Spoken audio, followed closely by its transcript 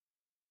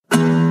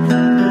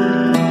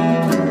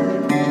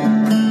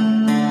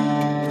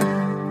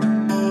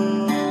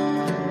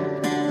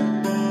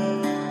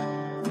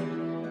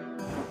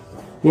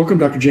Welcome,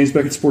 Dr. James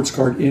Beckett, Sports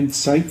Card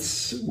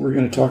Insights. We're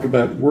going to talk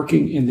about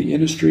working in the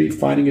industry,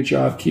 finding a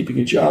job, keeping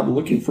a job,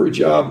 looking for a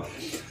job,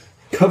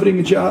 coveting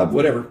a job,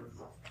 whatever.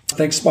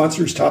 Thanks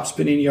sponsors, Topps,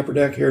 Panini, Upper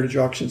Deck, Heritage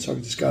Auctions,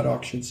 Huggins Scott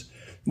Auctions,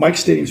 Mike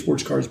Stadium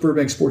Sports Cards,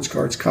 Burbank Sports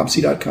Cards,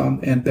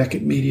 ComC.com, and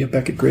Beckett Media,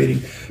 Beckett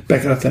Grading,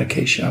 Beckett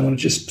Authentication. I want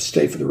to just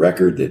state for the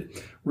record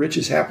that Rich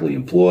is happily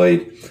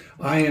employed,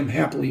 I am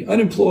happily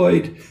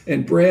unemployed,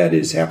 and Brad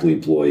is happily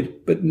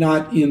employed, but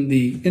not in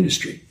the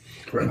industry.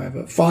 Right. I have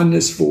a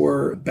fondness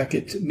for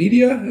Beckett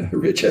Media.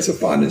 Rich has a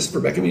fondness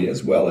for Beckett Media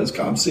as well as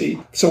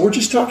ComC. So we're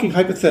just talking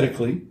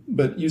hypothetically,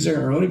 but using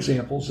our own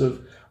examples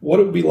of what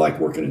it would be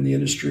like working in the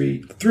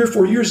industry. 3 or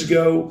 4 years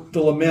ago, the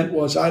lament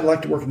was, I'd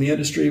like to work in the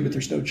industry, but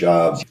there's no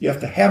jobs. You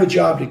have to have a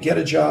job to get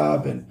a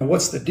job, and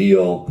what's the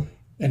deal?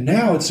 And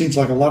now it seems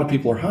like a lot of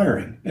people are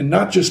hiring, and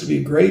not just to be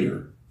a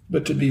grader,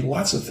 but to be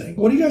lots of things.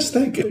 What do you guys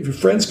think? If your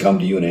friends come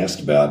to you and ask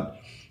about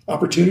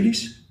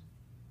opportunities?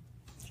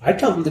 I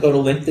tell them to go to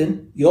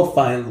LinkedIn. You'll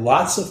find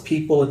lots of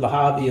people in the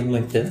hobby in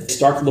LinkedIn.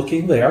 Start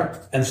looking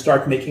there and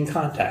start making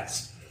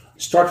contacts.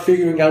 Start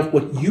figuring out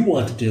what you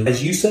want to do.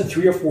 As you said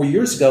 3 or 4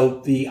 years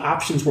ago, the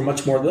options were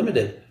much more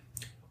limited.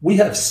 We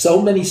have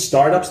so many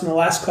startups in the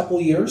last couple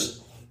of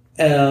years,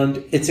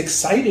 and it's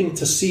exciting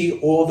to see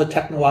all the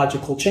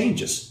technological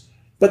changes.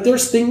 But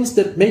there's things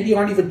that maybe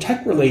aren't even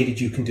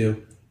tech-related you can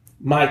do.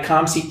 My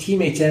ComC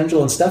teammates,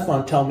 Angela and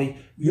Stefan, tell me,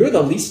 you're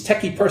the least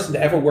techie person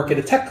to ever work at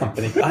a tech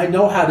company. I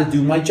know how to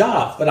do my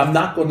job, but I'm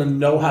not going to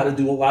know how to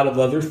do a lot of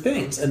other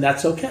things, and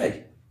that's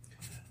okay.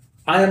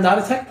 I am not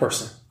a tech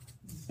person,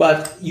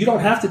 but you don't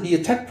have to be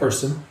a tech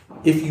person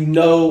if you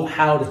know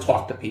how to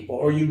talk to people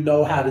or you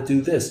know how to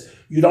do this.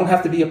 You don't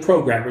have to be a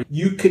programmer.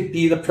 You could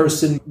be the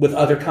person with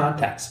other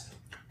contacts.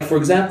 For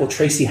example,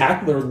 Tracy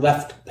Hackler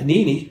left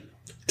Panini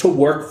to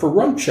work for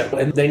Roadshow,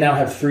 and they now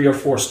have 3 or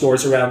 4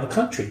 stores around the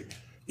country.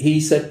 He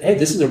said, hey,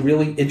 this is a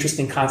really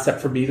interesting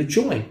concept for me to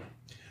join.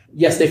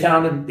 Yes, they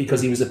found him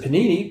because he was a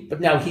Panini, but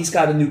now he's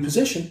got a new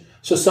position.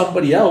 So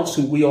somebody else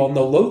who we all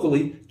know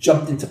locally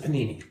jumped into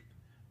Panini.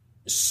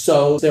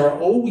 So there are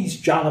always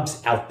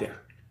jobs out there.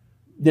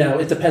 Now,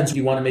 it depends. Do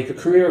you want to make a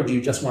career or do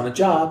you just want a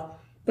job?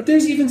 But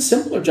there's even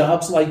simpler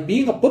jobs like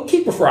being a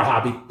bookkeeper for a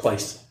hobby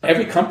place.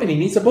 Every company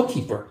needs a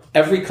bookkeeper.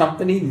 Every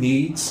company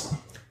needs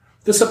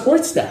the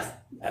support staff.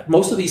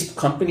 Most of these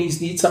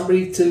companies need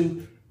somebody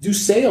to do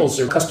sales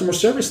or customer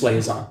service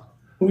liaison.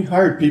 When we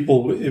hired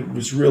people, it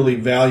was really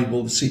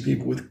valuable to see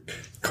people with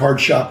card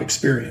shop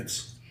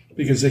experience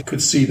because they could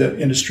see the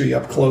industry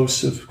up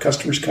close of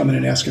customers coming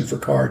and asking for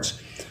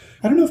cards.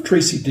 I don't know if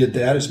Tracy did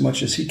that as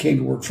much as he came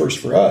to work first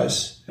for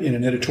us in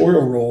an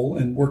editorial role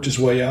and worked his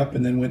way up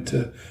and then went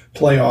to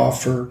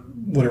Playoff or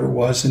whatever it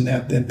was and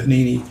then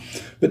Panini.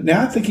 But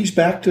now I think he's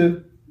back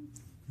to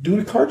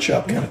doing a card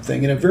shop kind of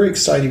thing in a very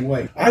exciting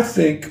way. I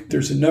think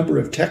there's a number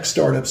of tech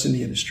startups in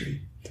the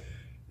industry.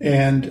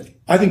 And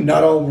I think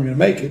not all of them are going to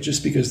make it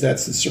just because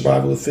that's the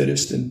survival of the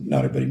fittest and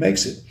not everybody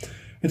makes it.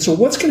 And so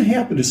what's going to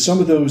happen to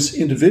some of those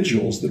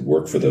individuals that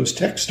work for those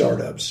tech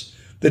startups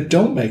that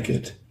don't make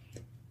it?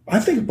 I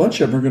think a bunch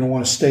of them are going to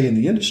want to stay in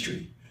the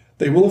industry.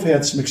 They will have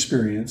had some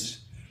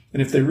experience. And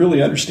if they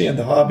really understand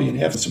the hobby and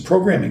have some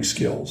programming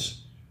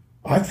skills,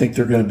 I think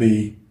they're going to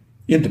be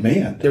in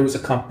demand. There was a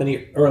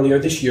company earlier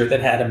this year that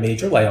had a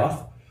major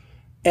layoff.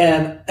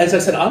 And as I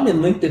said, I'm in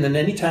LinkedIn, and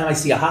anytime I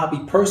see a hobby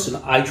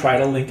person, I try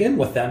to link in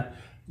with them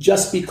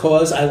just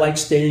because I like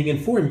staying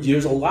informed.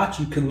 There's a lot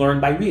you can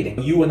learn by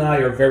reading. You and I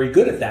are very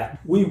good at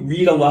that. We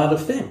read a lot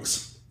of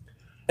things.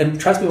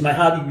 And trust me, my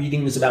hobby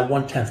reading is about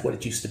 1/10 what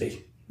it used to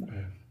be.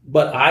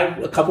 But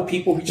a couple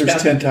people reached out.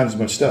 There's 10 times as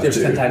much stuff.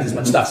 There's 10 times as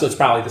much stuff, so it's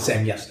probably the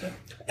same, yes.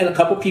 And a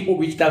couple people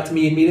reached out to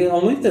me immediately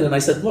on LinkedIn, and I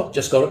said, look,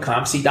 just go to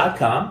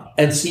ComC.com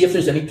and see if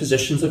there's any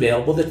positions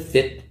available that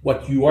fit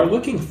what you are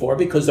looking for,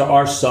 because there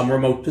are some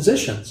remote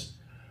positions.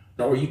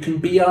 Or you can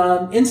be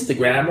on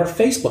Instagram or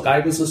Facebook. I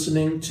was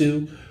listening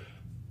to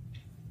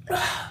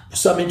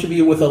some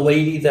interview with a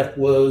lady that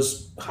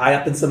was high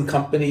up in some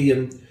company,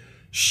 and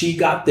she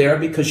got there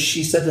because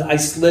she said, I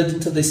slid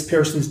into this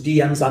person's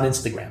DMs on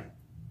Instagram.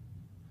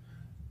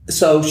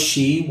 So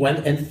she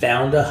went and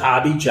found a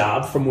hobby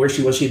job from where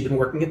she was. She had been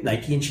working at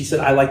Nike, and she said,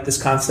 I like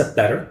this concept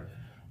better.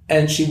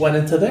 And she went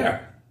into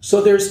there. So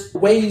there's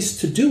ways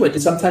to do it.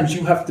 And sometimes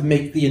you have to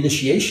make the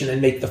initiation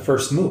and make the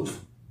first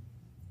move.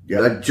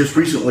 Yeah, I just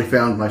recently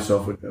found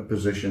myself in a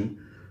position.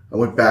 I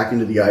went back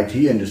into the IT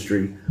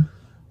industry.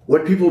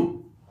 What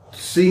people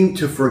seem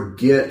to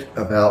forget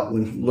about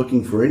when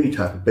looking for any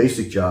type of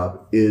basic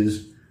job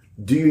is,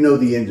 do you know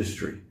the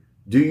industry?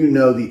 Do you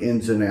know the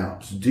ins and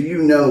outs? Do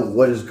you know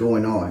what is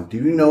going on? Do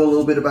you know a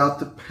little bit about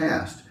the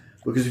past?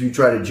 Because if you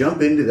try to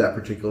jump into that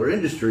particular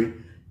industry,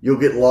 you'll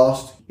get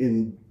lost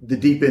in the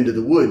deep end of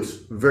the woods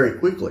very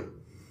quickly.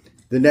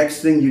 The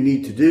next thing you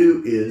need to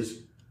do is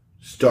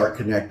start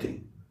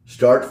connecting.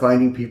 Start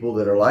finding people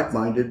that are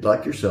like-minded,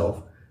 like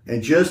yourself,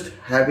 and just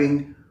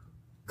having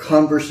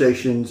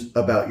conversations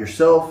about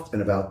yourself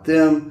and about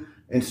them,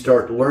 and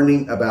start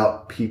learning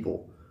about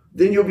people.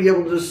 Then you'll be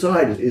able to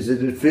decide, is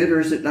it a fit or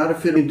is it not a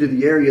fit into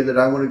the area that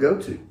I want to go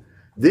to?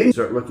 Then you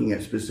start looking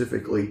at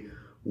specifically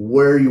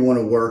where you want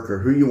to work or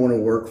who you want to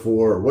work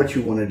for or what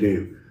you want to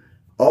do.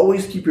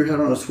 Always keep your head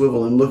on a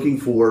swivel and looking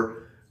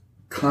for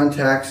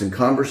contacts and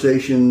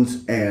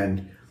conversations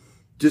and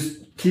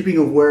just keeping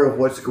aware of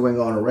what's going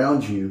on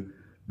around you,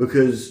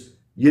 because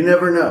you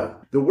never know.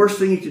 The worst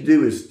thing you could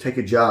do is take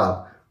a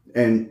job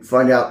and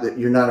find out that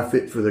you're not a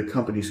fit for the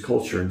company's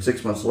culture, and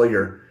 6 months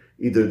later,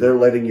 either they're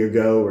letting you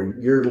go or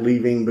you're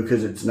leaving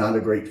because it's not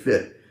a great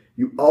fit.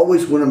 You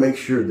always want to make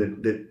sure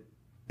that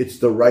it's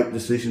the right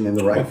decision and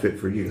the right fit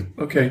for you.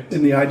 Okay.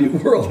 In the ideal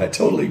world, I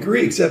totally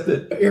agree, except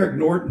that Eric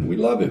Norton, we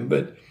love him,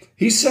 but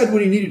he said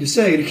what he needed to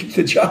say to keep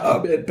the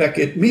job at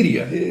Beckett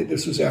Media.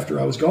 This was after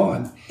I was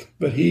gone,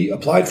 but he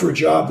applied for a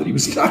job that he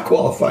was not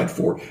qualified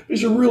for.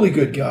 He's a really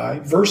good guy,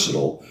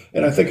 versatile,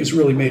 and I think has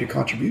really made a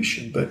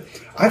contribution. But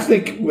I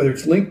think whether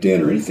it's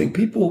LinkedIn or anything,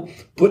 people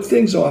put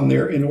things on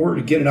there in order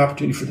to get an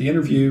opportunity for the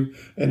interview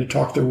and to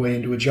talk their way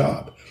into a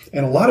job.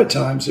 And a lot of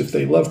times, if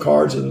they love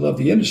cards and they love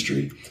the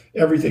industry,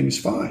 everything is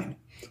fine.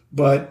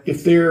 But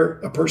if they're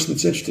a person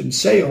that's interested in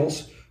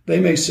sales, they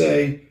may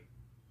say,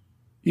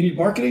 you need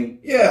marketing?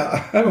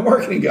 Yeah, I'm a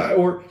marketing guy.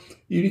 Or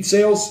you need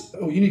sales?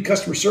 Oh, you need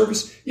customer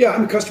service? Yeah,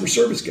 I'm a customer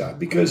service guy,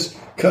 because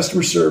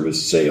customer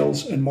service,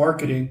 sales, and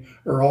marketing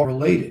are all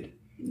related.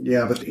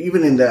 Yeah, but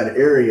even in that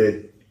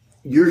area,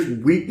 your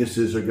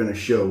weaknesses are going to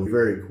show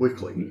very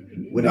quickly.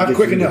 Not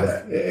quick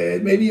enough.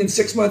 Maybe in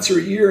 6 months or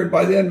a year, and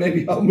by then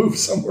maybe I'll move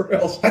somewhere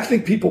else. I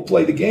think people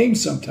play the game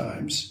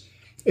sometimes.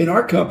 In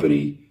our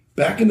company,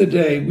 back in the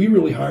day, we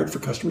really hired for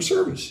customer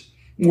service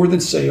more than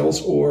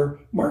sales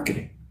or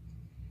marketing.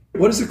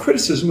 What is the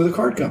criticism of the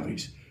card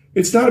companies?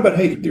 It's not about,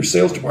 hey, their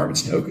sales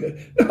department's no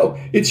good. No,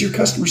 it's your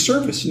customer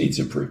service needs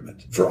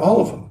improvement for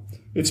all of them.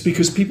 It's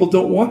because people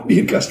don't want to be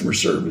in customer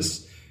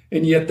service.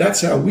 And yet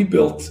that's how we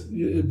built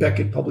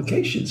Beckett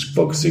Publications,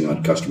 focusing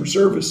on customer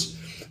service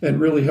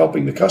and really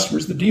helping the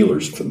customers, the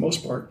dealers for the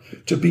most part,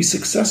 to be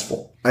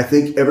successful. I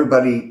think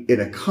everybody in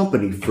a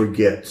company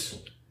forgets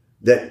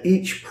that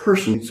each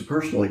person needs to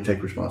personally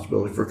take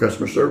responsibility for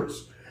customer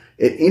service.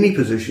 At any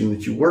position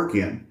that you work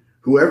in,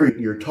 whoever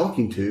you're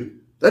talking to,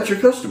 that's your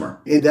customer.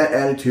 And that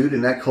attitude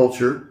and that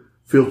culture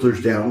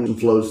filters down and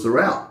flows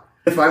throughout.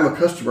 If I'm a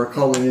customer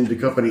calling into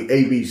company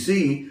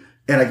ABC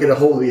and I get a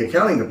hold of the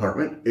accounting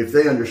department, if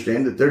they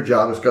understand that their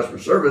job is customer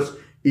service,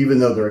 even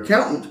though they're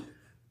accountant,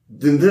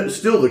 then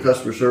still the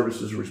customer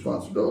service's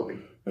responsibility.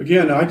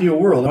 Again, ideal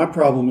world. My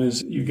problem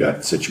is you've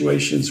got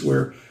situations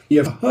where you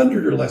have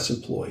 100 or less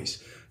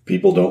employees.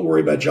 People don't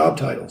worry about job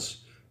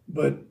titles.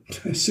 But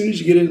as soon as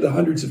you get into the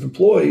hundreds of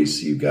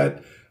employees, you've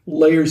got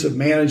layers of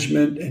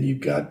management, and you've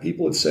got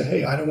people that say,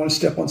 hey, I don't want to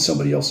step on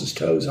somebody else's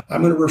toes.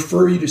 I'm going to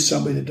refer you to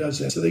somebody that does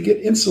that. So they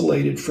get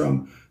insulated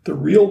from the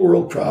real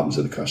world problems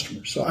of the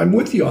customer. So I'm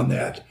with you on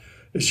that.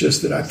 It's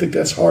just that I think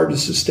that's hard to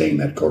sustain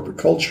that corporate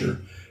culture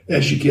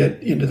as you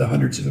get into the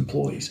hundreds of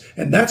employees.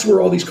 And that's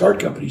where all these card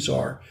companies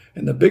are.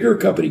 And the bigger a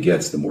company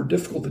gets, the more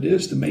difficult it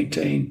is to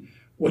maintain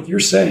what you're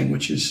saying,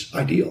 which is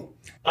ideal.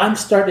 I'm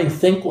starting to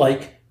think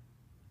like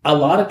a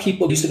lot of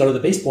people used to go to the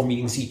baseball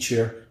meetings each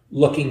year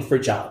looking for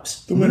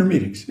jobs. The winter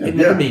meetings. Yeah.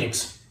 Winter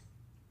meetings.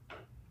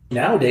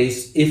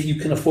 Nowadays, if you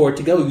can afford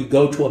to go, you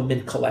go to a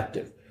Mint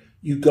Collective.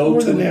 You go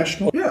to the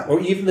National,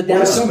 or even the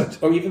Dallas Summit,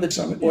 or even the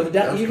Summit, or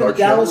the even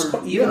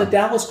the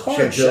Dallas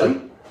Card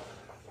Show,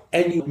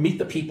 and you meet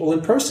the people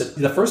in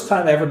person. The first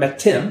time I ever met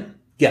Tim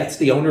Getz,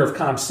 the owner of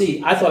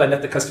ComC, I thought I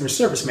met the customer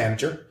service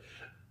manager.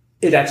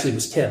 It actually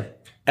was Tim.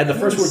 And the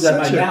first words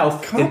out of my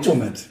mouth in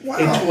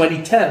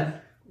 2010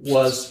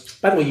 was,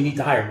 "By the way, you need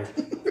to hire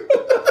me."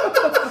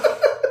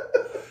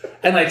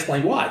 And I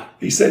explained why.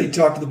 He said he'd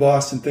talk to the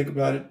boss and think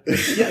about it.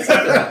 Yes,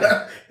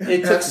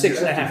 it took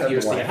 6.5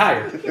 years to get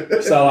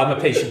hired. So I'm a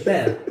patient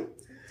man.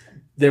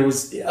 There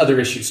was other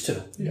issues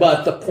too. Yeah.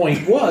 But the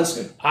point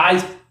was,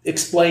 I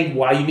explained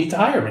why you need to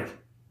hire me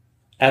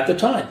at the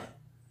time.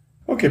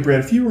 Okay, Brad,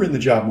 if you were in the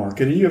job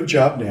market and you have a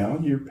job now,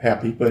 you're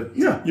happy, but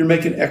you're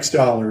making X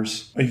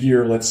dollars a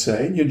year, let's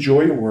say, and you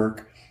enjoy your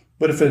work.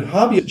 But if a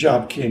hobby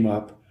job came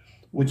up,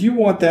 would you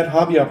want that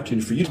hobby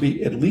opportunity for you to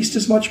be at least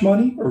as much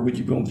money, or would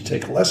you be willing to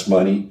take less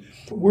money?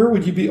 Where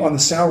would you be on the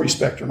salary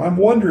spectrum? I'm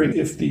wondering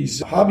if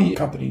these hobby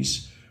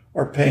companies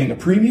are paying a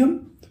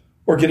premium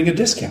or getting a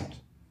discount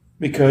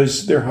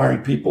because they're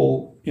hiring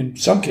people, in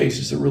some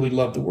cases, that really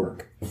love the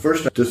work.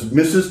 First, does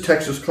Mrs.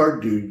 Texas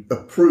Card Dude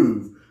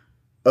approve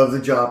of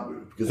the job?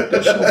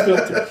 Additional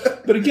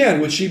filter. But again,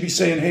 would she be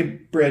saying, hey,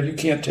 Brad, you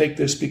can't take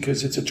this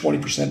because it's a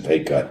 20%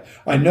 pay cut?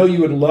 I know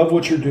you would love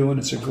what you're doing.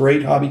 It's a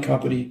great hobby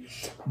company,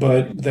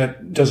 but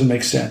that doesn't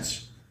make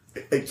sense.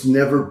 It's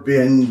never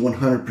been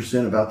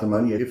 100% about the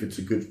money, if it's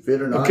a good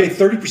fit or not. Okay,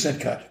 30%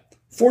 cut,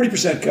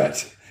 40%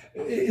 cut.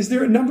 Is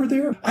there a number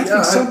there? I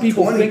think some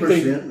people 20%,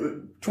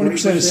 think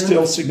 20% is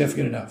still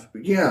significant enough.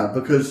 Yeah,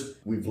 because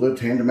we've lived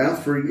hand to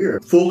mouth for a year.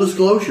 Full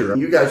disclosure,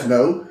 you guys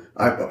know,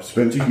 I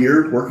spent a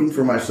year working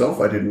for myself.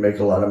 I didn't make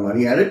a lot of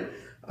money at it.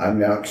 I'm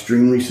now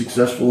extremely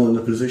successful in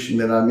the position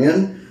that I'm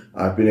in.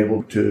 I've been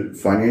able to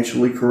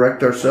financially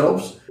correct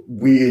ourselves.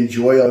 We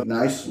enjoy a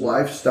nice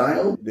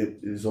lifestyle that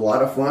is a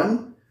lot of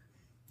fun.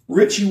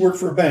 Rich, you work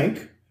for a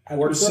bank. I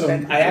worked for Some- a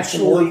bank. I there's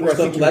some work actually where I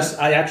think took less.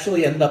 I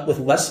actually ended up with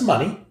less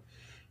money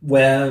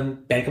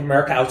when Bank of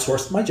America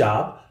outsourced my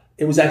job.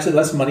 It was actually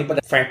less money,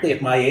 but frankly,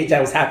 at my age,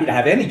 I was happy to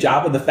have any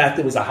job, and the fact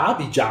that it was a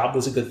hobby job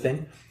was a good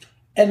thing.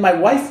 And my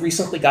wife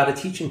recently got a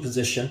teaching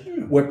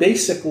position where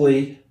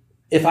basically,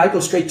 if I go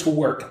straight to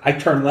work, I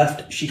turn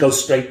left, she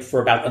goes straight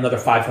for about another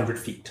 500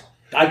 feet.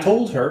 I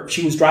told her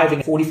she was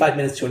driving 45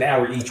 minutes to an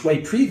hour each way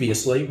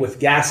previously with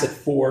gas at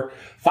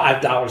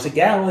 $5 a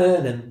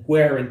gallon and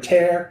wear and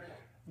tear.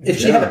 If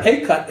she had a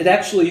pay cut, it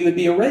actually would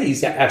be a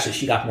raise. Actually,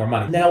 she got more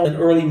money. Now, an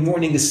early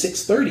morning is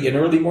 6:30. An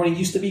early morning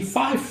used to be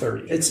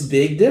 5:30. It's a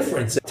big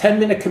difference. A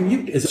 10-minute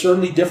commute is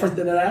certainly different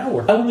than an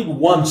hour. Only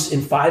once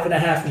in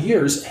 5.5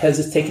 years has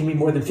it taken me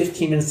more than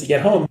 15 minutes to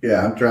get home.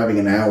 Yeah, I'm driving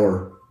an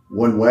hour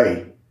one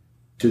way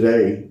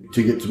today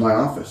to get to my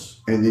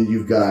office. And then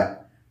you've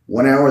got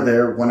 1 hour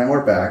there, 1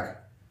 hour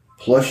back.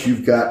 Plus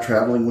you've got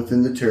traveling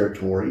within the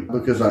territory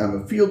because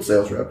I'm a field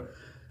sales rep.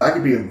 I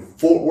could be in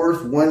Fort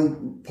Worth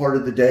one part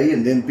of the day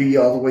and then be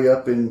all the way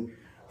up in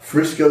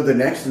Frisco the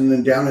next and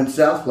then down in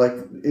South Lake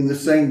in the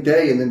same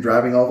day and then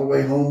driving all the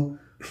way home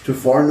to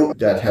far north.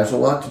 That has a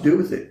lot to do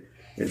with it.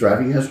 And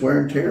driving has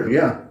wear and tear.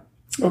 Yeah.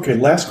 Okay,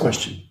 last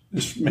question.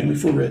 This is mainly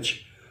for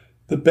Rich.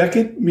 The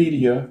Beckett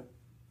Media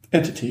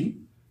entity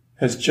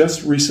has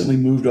just recently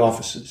moved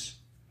offices.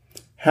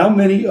 How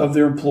many of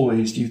their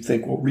employees do you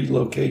think will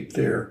relocate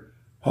their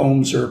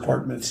homes or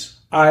apartments?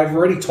 I've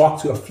already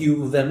talked to a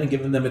few of them and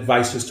given them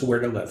advice as to where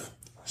to live.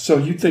 So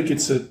you think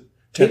it's a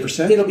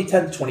 10%? It'll be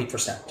 10 to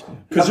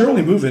 20%. Because they're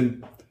only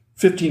moving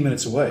 15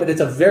 minutes away. But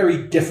it's a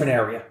very different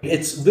area.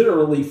 It's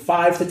literally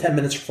 5 to 10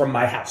 minutes from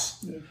my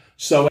house. Yeah.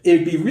 So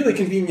it'd be really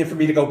convenient for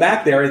me to go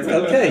back there. It's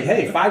okay,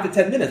 hey, 5 to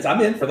 10 minutes,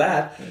 I'm in for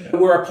that. Yeah.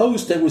 Where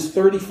opposed, it was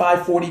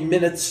 35, 40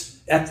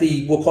 minutes at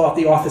we'll call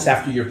it the office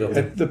after your building.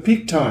 At the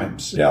peak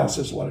times, Dallas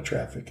has a lot of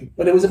traffic.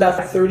 But it was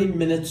about 30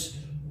 minutes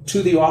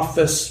to the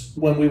office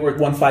when we were at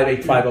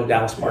 15850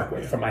 Dallas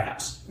Parkway from my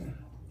house.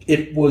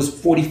 It was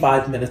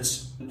 45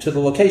 minutes to the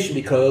location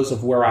because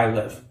of where I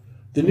live.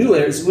 The new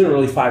area is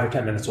literally 5 or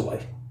 10 minutes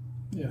away.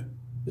 Yeah.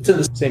 It's in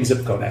the same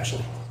zip code,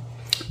 actually.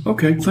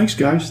 Okay, thanks,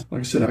 guys. Like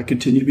I said, I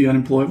continue to be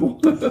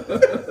unemployable.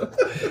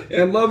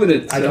 And loving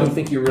it. I don't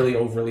think you're really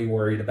overly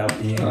worried about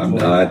being employed. I'm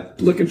not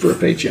looking for a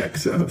paycheck.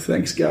 So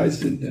thanks,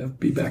 guys, and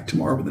be back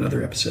tomorrow with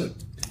another episode.